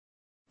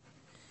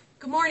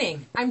Good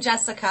morning. I'm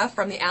Jessica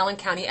from the Allen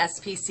County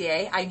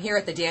SPCA. I'm here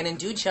at the Dan and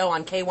Dude Show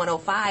on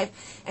K105,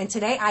 and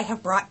today I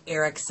have brought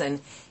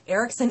Erickson.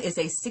 Erickson is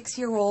a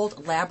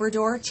 6-year-old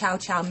Labrador Chow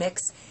Chow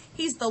mix.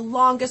 He's the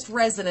longest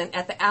resident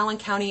at the Allen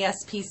County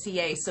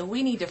SPCA, so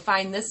we need to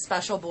find this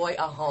special boy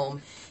a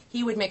home.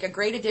 He would make a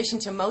great addition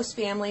to most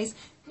families,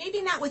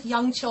 maybe not with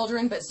young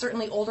children, but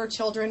certainly older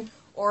children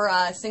or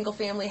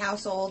single-family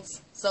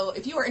households. So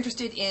if you are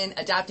interested in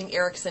adopting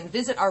Erickson,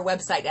 visit our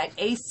website at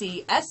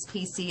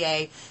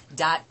acspca.org.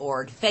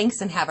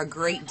 Thanks and have a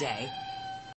great day.